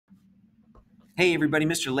Hey everybody,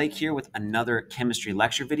 Mr. Lake here with another chemistry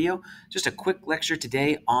lecture video. Just a quick lecture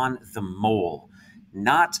today on the mole.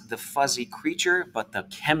 Not the fuzzy creature, but the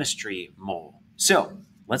chemistry mole. So,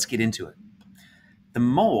 let's get into it. The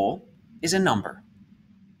mole is a number.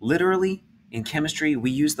 Literally, in chemistry, we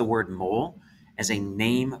use the word mole as a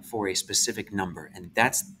name for a specific number, and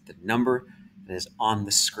that's the number that is on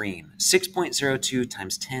the screen. 6.02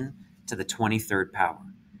 times 10 to the 23rd power.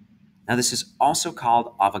 Now, this is also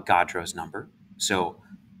called Avogadro's number. So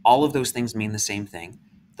all of those things mean the same thing.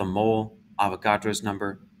 The mole, Avogadro's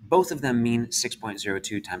number, both of them mean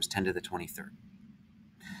 6.02 times 10 to the 23rd.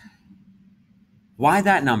 Why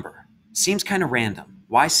that number? Seems kind of random.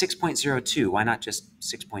 Why 6.02? Why not just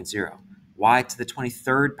 6.0? Why to the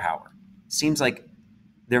 23rd power? Seems like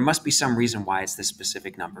there must be some reason why it's this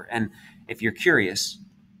specific number. And if you're curious,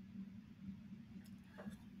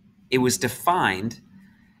 it was defined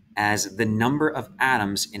as the number of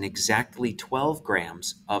atoms in exactly 12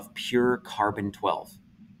 grams of pure carbon-12.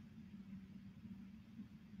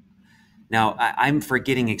 Now, I'm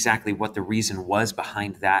forgetting exactly what the reason was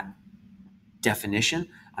behind that definition.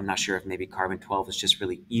 I'm not sure if maybe carbon-12 is just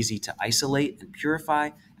really easy to isolate and purify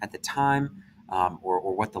at the time,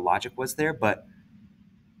 or what the logic was there, but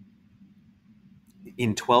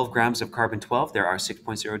in 12 grams of carbon-12, there are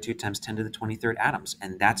 6.02 times 10 to the 23rd atoms,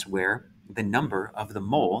 and that's where the number of the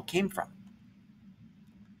mole came from.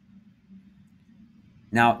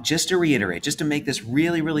 Now, just to reiterate, just to make this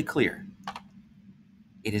really, really clear,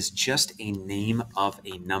 it is just a name of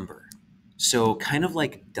a number. So kind of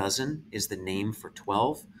like dozen is the name for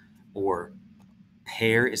 12, or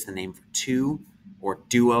pair is the name for 2, or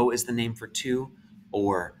duo is the name for 2,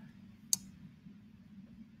 or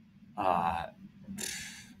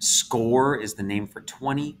score is the name for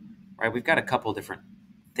 20, right? We've got a couple different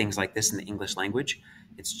things like this in the English language.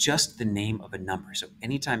 It's just the name of a number. So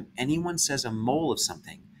anytime anyone says a mole of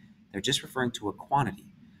something, they're just referring to a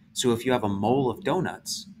quantity. So if you have a mole of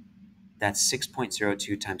donuts, that's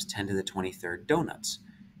 6.02 times 10 to the 23rd donuts.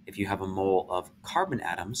 If you have a mole of carbon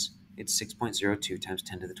atoms, it's 6.02 times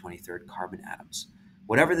 10 to the 23rd carbon atoms.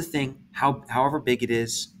 Whatever the thing, however big it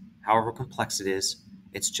is, however complex it is,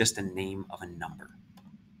 it's just a name of a number.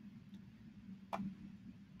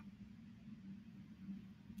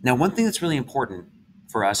 Now, one thing that's really important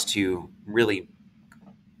for us to really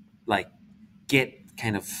get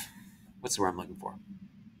kind of, what's the word I'm looking for?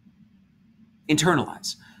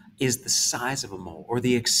 Internalize is the size of a mole, or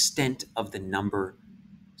the extent of the number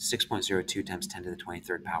 6.02 times 10 to the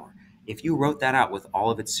 23rd power. If you wrote that out with all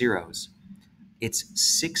of its zeros, it's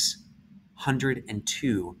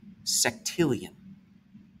 602 sectillion.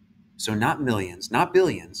 So not millions, not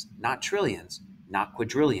billions, not trillions, not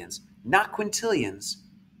quadrillions, not quintillions,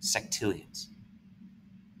 sectillions.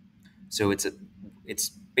 So it's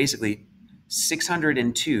basically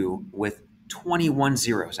 602 with 21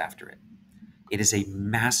 zeros after it. It is a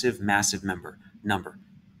massive, massive number,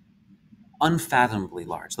 unfathomably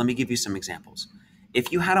large. Let me give you some examples.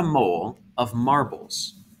 If you had a mole of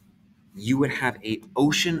marbles, you would have an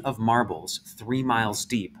ocean of marbles 3 miles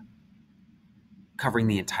deep, covering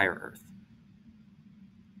the entire Earth.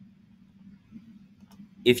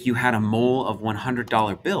 If you had a mole of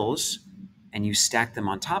 $100 bills and you stacked them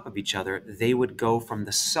on top of each other, they would go from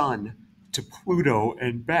the sun to Pluto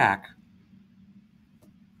and back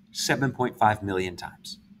 7.5 million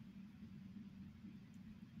times.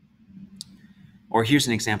 Or here's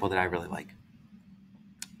an example that I really like.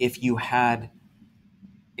 If you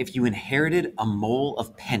inherited a mole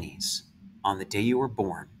of pennies on the day you were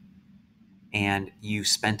born, and you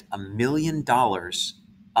spent $1 million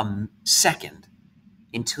a second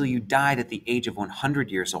until you died at the age of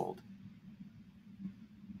 100 years old,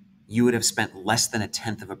 you would have spent less than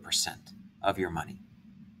 0.1% of your money.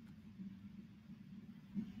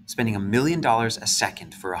 Spending $1 million a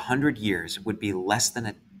second for 100 years would be less than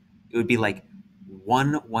it would be like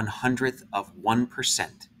 1/100th of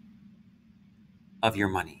 1% of your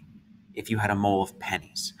money if you had a mole of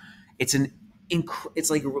pennies. It's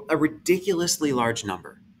like a ridiculously large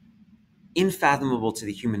number, unfathomable to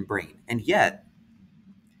the human brain. And yet,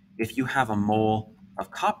 if you have a mole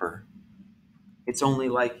of copper, it's only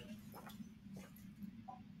like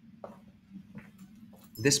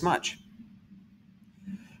this much.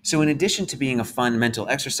 So in addition to being a fun mental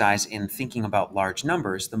exercise in thinking about large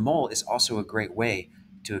numbers, the mole is also a great way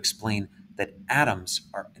to explain that atoms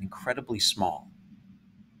are incredibly small,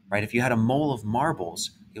 right? If you had a mole of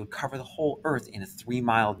marbles, it would cover the whole Earth in a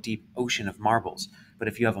 3-mile deep ocean of marbles. But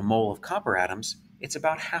if you have a mole of copper atoms, it's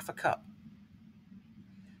about half a cup.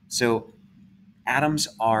 So atoms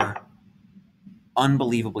are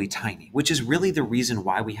unbelievably tiny, which is really the reason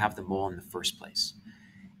why we have the mole in the first place.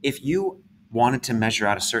 If you wanted to measure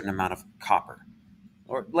out a certain amount of copper,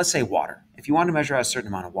 or let's say water, if you wanted to measure out a certain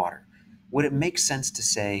amount of water, would it make sense to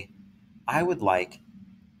say, I would like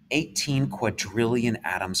 18 quadrillion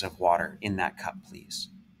atoms of water in that cup, please?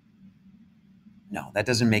 No, that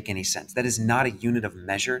doesn't make any sense. That is not a unit of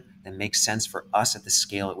measure that makes sense for us at the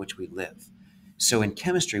scale at which we live. So in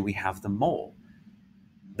chemistry, we have the mole.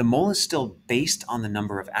 The mole is still based on the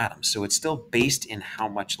number of atoms. So it's still based in how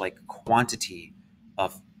much like quantity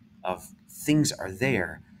of things are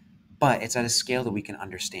there, but it's at a scale that we can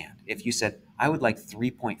understand. If you said, I would like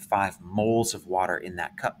 3.5 moles of water in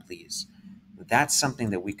that cup, please, that's something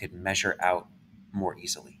that we could measure out more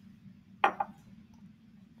easily.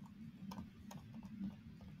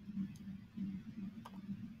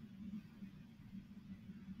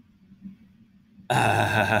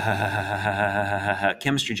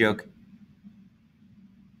 Chemistry joke.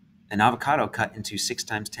 An avocado cut into 6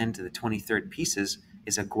 times 10 to the 23rd pieces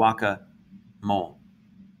is a guacamole. All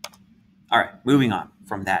right, moving on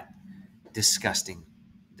from that disgusting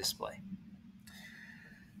display.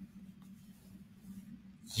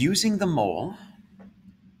 Using the mole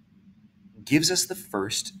gives us the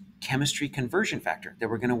first chemistry conversion factor that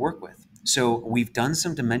we're going to work with. So we've done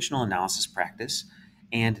some dimensional analysis practice,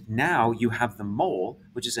 and now you have the mole,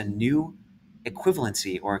 which is a new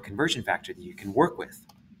equivalency or a conversion factor that you can work with.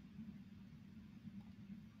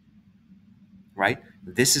 Right?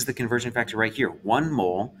 This is the conversion factor right here. 1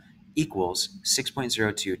 mole equals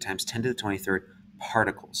 6.02 times 10 to the 23rd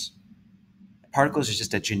particles. Particles is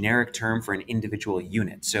just a generic term for an individual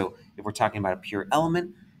unit. So if we're talking about a pure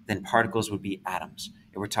element, then particles would be atoms.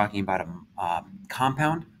 If we're talking about a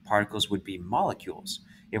compound, particles would be molecules.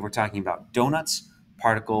 If we're talking about donuts,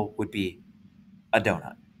 particle would be a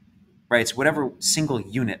donut. Right? It's whatever single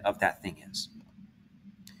unit of that thing is.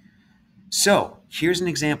 So here's an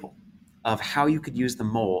example of how you could use the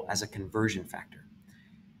mole as a conversion factor.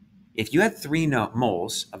 If you had 3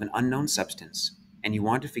 moles of an unknown substance and you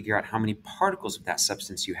wanted to figure out how many particles of that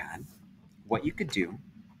substance you had, what you could do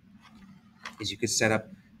is you could set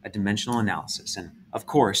up a dimensional analysis. And of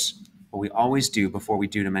course, what we always do before we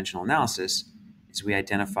do dimensional analysis is we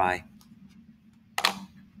identify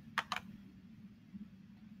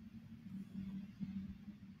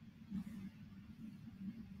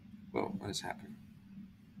whoa, what is happening?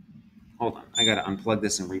 Hold on, I gotta unplug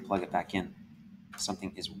this and replug it back in.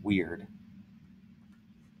 Something is weird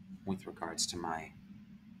with regards to my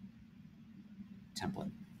tablet.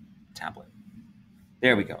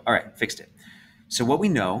 There we go. All right, fixed it. So what we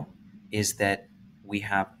know is that we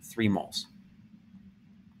have 3 moles.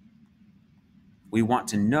 We want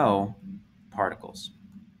to know particles.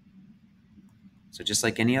 So just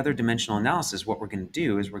like any other dimensional analysis, what we're going to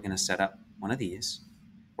do is we're going to set up one of these.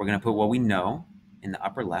 We're going to put what we know in the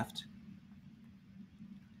upper left.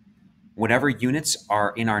 Whatever units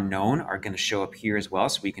are in our known are going to show up here as well,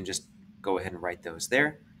 so we can just go ahead and write those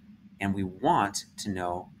there. And we want to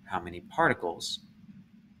know how many particles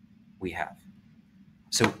we have.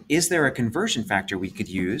 So is there a conversion factor we could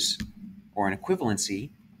use, or an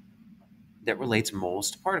equivalency, that relates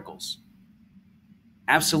moles to particles?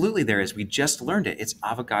 Absolutely there is. We just learned it. It's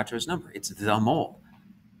Avogadro's number. It's the mole.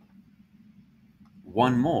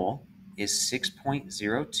 1 mole is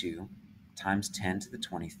 6.02 times 10 to the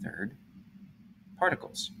 23rd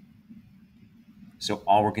particles. So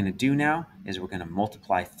all we're going to do now is we're going to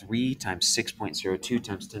multiply 3 times 6.02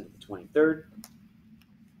 times 10 to the 23rd.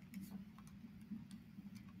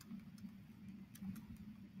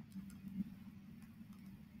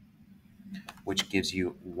 Which gives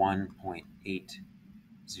you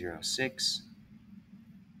 1.806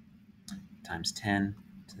 times 10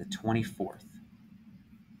 to the 24th.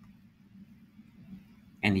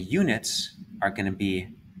 And the units are going to be,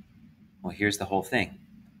 well, here's the whole thing.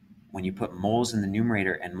 When you put moles in the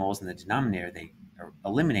numerator and moles in the denominator, they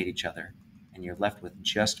eliminate each other, and you're left with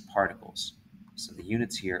just particles. So the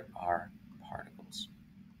units here are particles.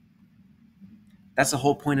 That's the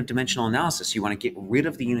whole point of dimensional analysis. You want to get rid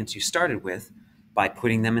of the units you started with by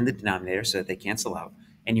putting them in the denominator so that they cancel out.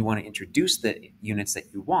 And you want to introduce the units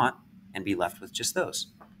that you want and be left with just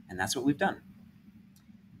those. And that's what we've done.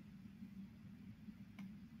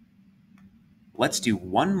 Let's do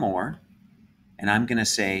one more. And I'm going to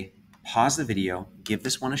say, pause the video, give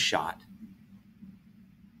this one a shot,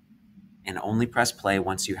 and only press play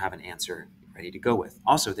once you have an answer ready to go with.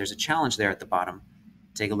 Also, there's a challenge there at the bottom.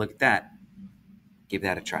 Take a look at that. Give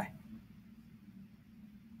that a try.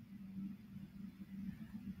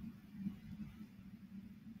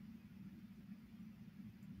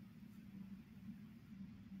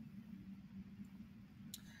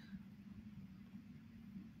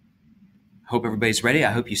 Hope everybody's ready.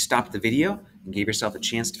 I hope you stopped the video and gave yourself a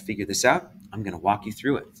chance to figure this out. I'm going to walk you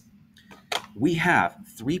through it. We have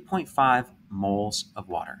 3.5 moles of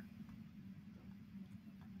water.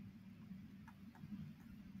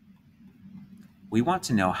 We want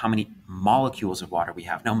to know how many molecules of water we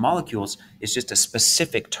have. Now, molecules is just a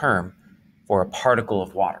specific term for a particle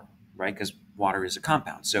of water, right? Because water is a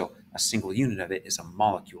compound. So a single unit of it is a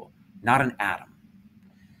molecule, not an atom.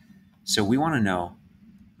 So we want to know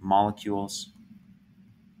molecules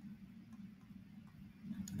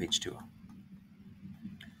of H2O.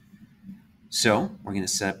 So we're going to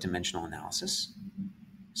set up dimensional analysis.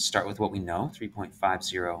 Start with what we know,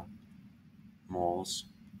 3.50 moles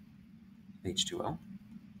of H2O.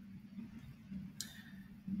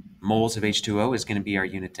 Moles of H2O is going to be our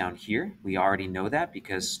unit down here. We already know that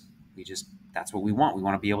because that's what we want. We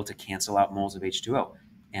want to be able to cancel out moles of H2O.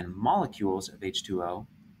 And molecules of H2O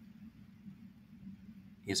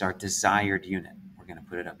is our desired unit. We're going to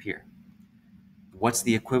put it up here. What's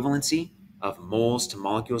the equivalency of moles to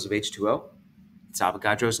molecules of H2O? It's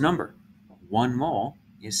Avogadro's number. 1 mole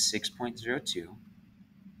is 6.02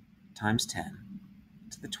 times 10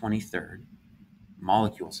 to the 23rd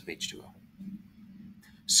molecules of H2O.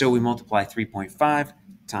 So we multiply 3.5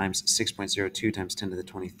 times 6.02 times 10 to the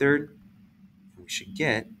 23rd, and we should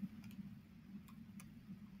get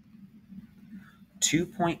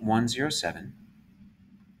 2.107,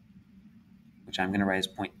 which I'm going to write as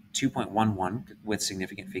 2.11 with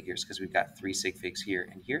significant figures because we've got 3 sig figs here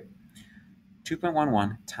and here.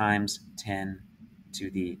 2.11 times 10 to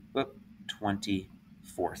the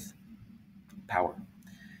 24th power.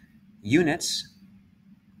 Units,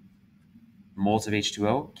 moles of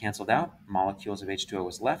H2O canceled out, molecules of H2O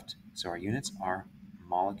was left, so our units are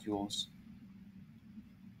molecules.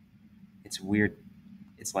 It's weird,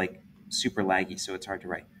 it's like super laggy, so it's hard to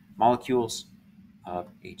write. Molecules of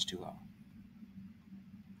H2O.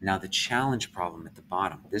 Now the challenge problem at the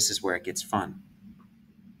bottom, this is where it gets fun.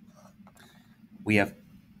 We have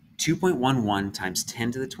 2.11 times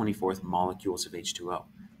 10 to the 24th molecules of H2O.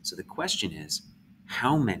 So the question is,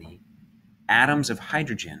 how many atoms of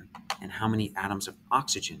hydrogen and how many atoms of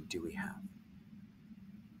oxygen do we have?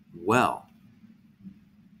 Well,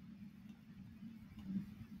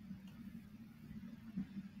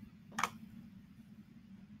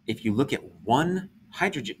 if you look at one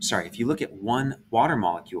water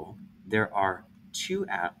molecule, there are two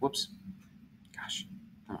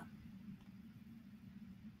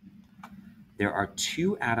There are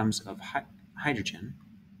 2 atoms of hydrogen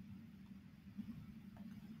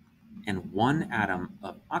and 1 atom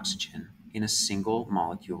of oxygen in a single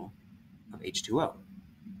molecule of H2O.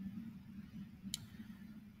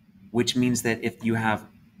 Which means that if you had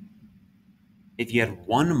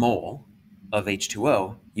 1 mole of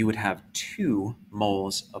H2O, you would have 2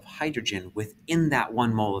 moles of hydrogen within that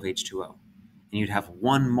 1 mole of H2O. And you'd have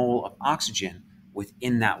 1 mole of oxygen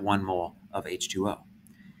within that 1 mole of H2O.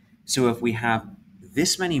 So if we have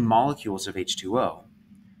this many molecules of H2O,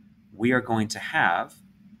 we are going to have,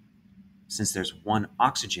 since there's 1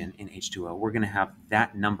 oxygen in H2O, we're going to have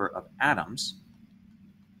that number of atoms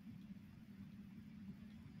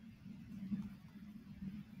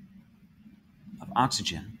of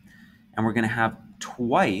oxygen, and we're going to have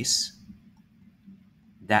twice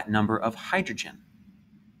that number of hydrogen.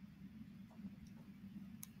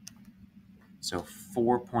 So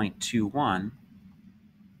 4.21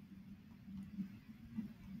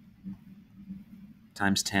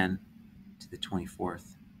 times 10 to the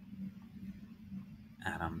 24th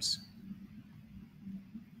atoms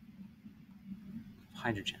of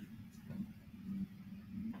hydrogen.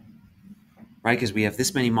 Right, because we have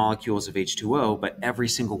this many molecules of H2O, but every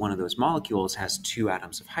single one of those molecules has 2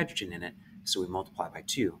 atoms of hydrogen in it, so we multiply by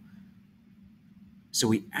 2. So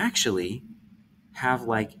we actually have,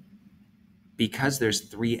 because there's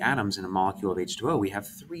 3 atoms in a molecule of H2O, we have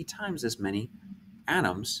 3 times as many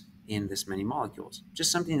atoms in this many molecules.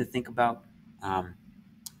 Just something to think about.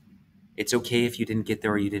 It's okay if you didn't get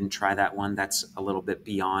there or you didn't try that one. That's a little bit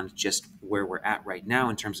beyond just where we're at right now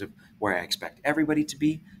in terms of where I expect everybody to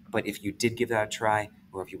be. But if you did give that a try,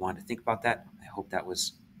 or if you wanted to think about that, I hope that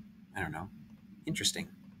was, interesting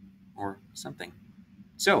or something.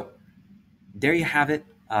 So there you have it.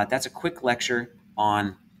 That's a quick lecture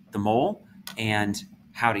on the mole and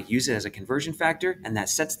how to use it as a conversion factor. And that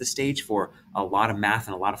sets the stage for a lot of math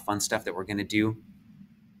and a lot of fun stuff that we're going to do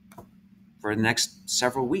for the next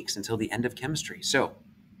several weeks until the end of chemistry. So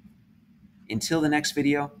until the next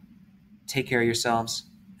video, take care of yourselves,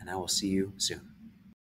 and I will see you soon.